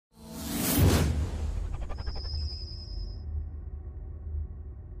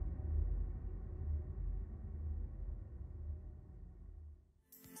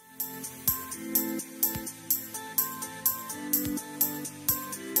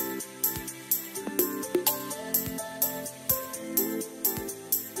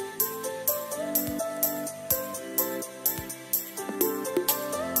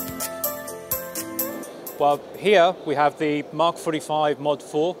Well, here we have the Mach 45 Mod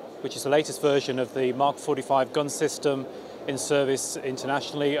 4, which is the latest version of the Mach 45 gun system in service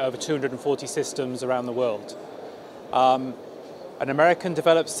internationally, over 240 systems around the world. An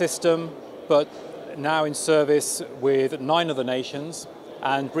American-developed system, but now in service with 9 other nations,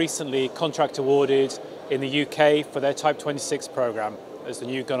 and recently contract awarded in the UK for their Type 26 program as the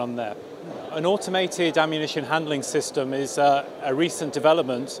new gun on there. An automated ammunition handling system is a recent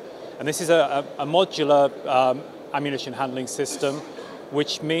development, and this is a modular ammunition handling system,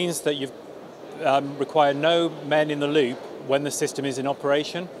 which means that you require no men in the loop when the system is in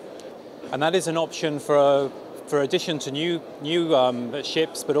operation, and that is an option for addition to new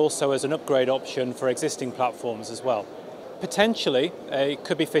ships, but also as an upgrade option for existing platforms as well. Potentially, it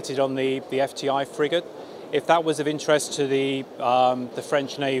could be fitted on the FTI frigate if that was of interest to the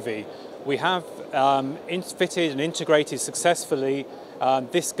French Navy. We have fitted and integrated successfully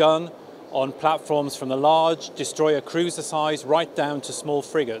this gun on platforms from the large destroyer cruiser size right down to small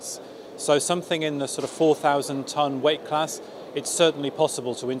frigates. So something in the sort of 4,000 ton weight class, it's certainly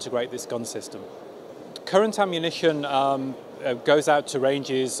possible to integrate this gun system. Current ammunition goes out to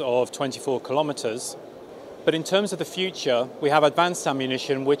ranges of 24 kilometers. But in terms of the future, we have advanced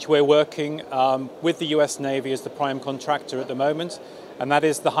ammunition which we're working with the US Navy as the prime contractor at the moment, and that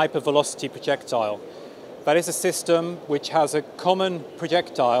is the Hypervelocity Projectile. That is a system which has a common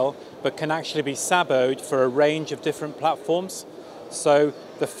projectile but can actually be saboed for a range of different platforms. So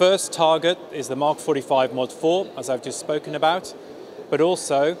the first target is the Mach 45 Mod 4, as I've just spoken about, but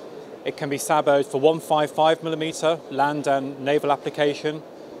also it can be saboed for 155mm land and naval application.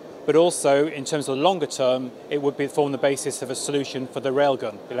 But also, in terms of the longer term, it would form the basis of a solution for the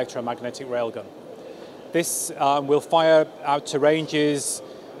railgun, electromagnetic railgun. This will fire out to ranges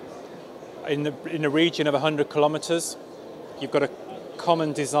in the region of 100 kilometers. You've got a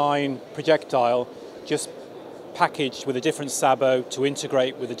common design projectile just packaged with a different sabot to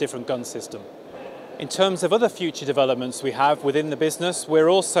integrate with a different gun system. In terms of other future developments we have within the business, we're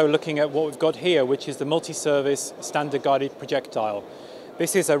also looking at what we've got here, which is the multi-service standard guided projectile.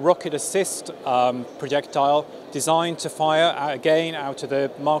 This is a rocket assist projectile designed to fire again out of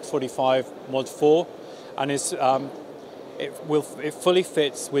the Mach 45 Mod 4, and it fully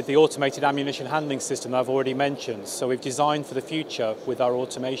fits with the automated ammunition handling system I've already mentioned. So we've designed for the future with our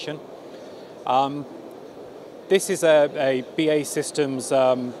automation. This is a BAE Systems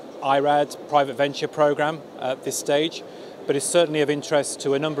IRAD private venture program at this stage, but is certainly of interest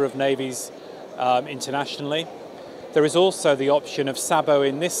to a number of navies internationally. There is also the option of sabot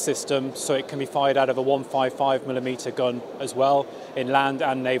in this system, so it can be fired out of a 155mm gun as well in land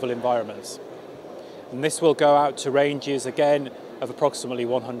and naval environments. And this will go out to ranges again of approximately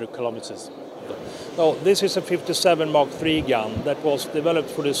 100 kilometers. So this is a 57 Mach 3 gun that was developed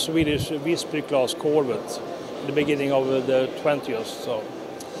for the Swedish Visby class corvette in the beginning of the 20th. So.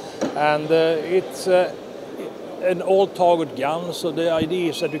 And it's an all-target gun, so the idea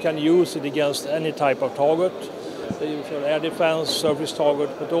is that you can use it against any type of target. Air defense, surface target,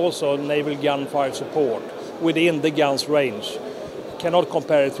 but also naval gunfire support within the gun's range. Cannot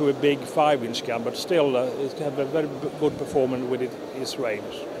compare it to a big 5-inch gun, but still it has a very good performance with its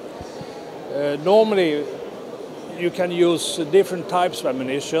range. Normally you can use different types of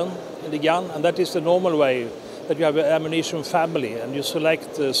ammunition in the gun, and that is the normal way that you have an ammunition family, and you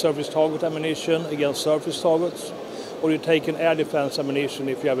select surface target ammunition against surface targets, or you take an air defense ammunition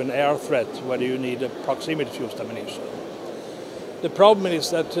if you have an air threat where you need a proximity-fused ammunition. The problem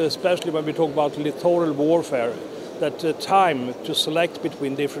is that, especially when we talk about littoral warfare, that time to select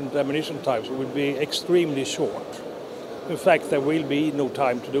between different ammunition types will be extremely short. In fact, there will be no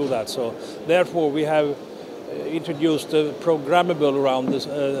time to do that. So, therefore, we have introduced a programmable around this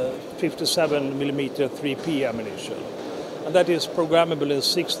 57mm 3P ammunition. And that is programmable in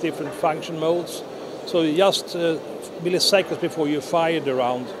 6 different function modes. So just milliseconds before you fire the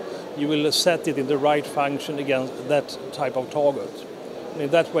round, you will set it in the right function against that type of target. And in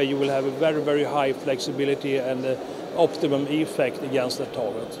that way you will have a very, very high flexibility and optimum effect against the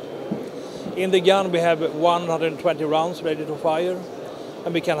target. In the gun we have 120 rounds ready to fire,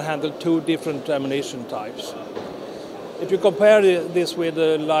 and we can handle 2 different ammunition types. If you compare this with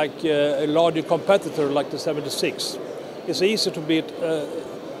a larger competitor like the 76, it's easy to be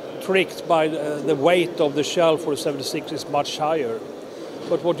tricked by the weight of the shell for the 76 is much higher.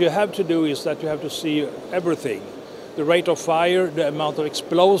 But what you have to do is that you have to see everything. The rate of fire, the amount of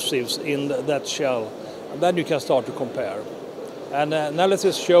explosives in that shell, and then you can start to compare. And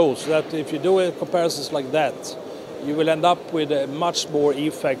analysis shows that if you do comparisons like that, you will end up with a much more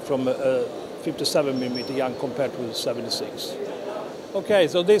effect from a 57mm gun compared to the 76. Okay,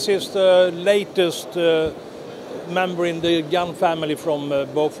 so this is the latest member in the gun family from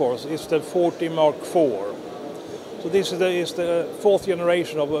Bofors. It's the 40 Mark IV. So this is the fourth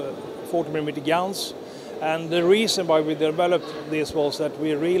generation of 40mm guns. And the reason why we developed this was that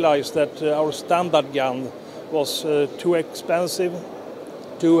we realized that our standard gun was too expensive,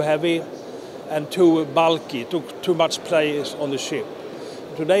 too heavy, and too bulky, took too much place on the ship.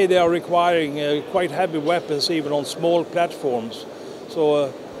 Today they are requiring quite heavy weapons even on small platforms.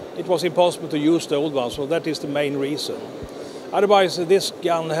 So it was impossible to use the old one, so that is the main reason. Otherwise, this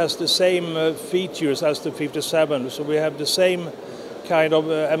gun has the same features as the 57, so we have the same kind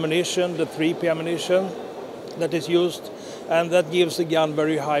of ammunition, the 3P ammunition that is used, and that gives the gun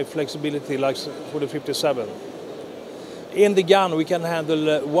very high flexibility like for the 57. In the gun we can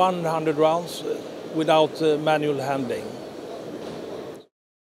handle 100 rounds without manual handling.